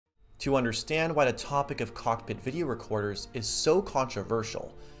To understand why the topic of cockpit video recorders is so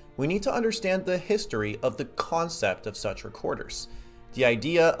controversial, we need to understand the history of the concept of such recorders. The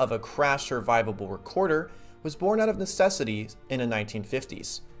idea of a crash survivable recorder was born out of necessity in the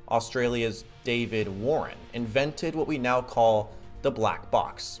 1950s. Australia's David Warren invented what we now call the black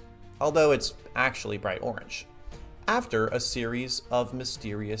box, although it's actually bright orange, after a series of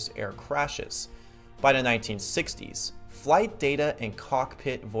mysterious air crashes. By the 1960s, flight data and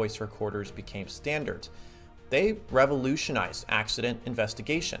cockpit voice recorders became standard. They revolutionized accident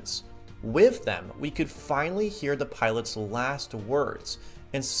investigations. With them, we could finally hear the pilot's last words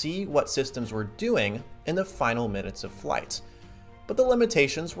and see what systems were doing in the final minutes of flight. But the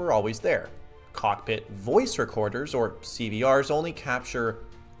limitations were always there. Cockpit voice recorders, or CVRs, only capture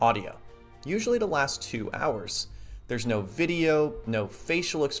audio, usually to last 2 hours. There's no video, no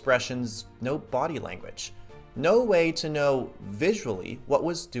facial expressions, no body language. No way to know visually what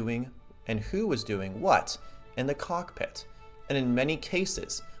was doing and who was doing what in the cockpit. And in many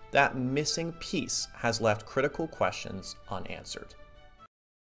cases, that missing piece has left critical questions unanswered.